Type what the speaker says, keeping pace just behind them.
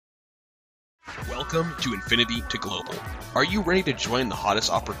Welcome to Infinity to Global. Are you ready to join the hottest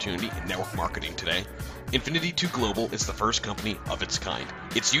opportunity in network marketing today? Infinity to Global is the first company of its kind.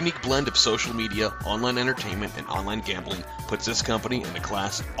 Its unique blend of social media, online entertainment, and online gambling puts this company in a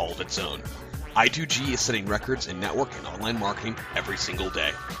class all of its own. I2G is setting records in network and online marketing every single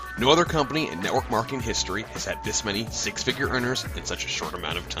day. No other company in network marketing history has had this many six-figure earners in such a short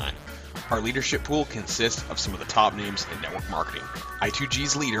amount of time. Our leadership pool consists of some of the top names in network marketing.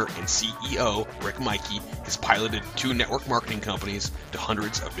 I2G's leader and CEO, Maike, has piloted 2 network marketing companies to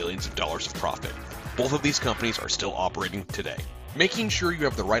hundreds of millions of dollars of profit. Both of these companies are still operating today. Making sure you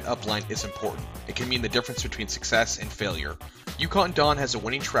have the right upline is important. It can mean the difference between success and failure. Yukon Dawn has a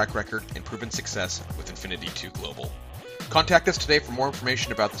winning track record and proven success with Infinity 2 Global. Contact us today for more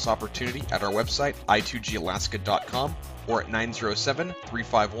information about this opportunity at our website, i2galaska.com, or at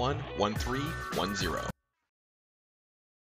 907-351-1310.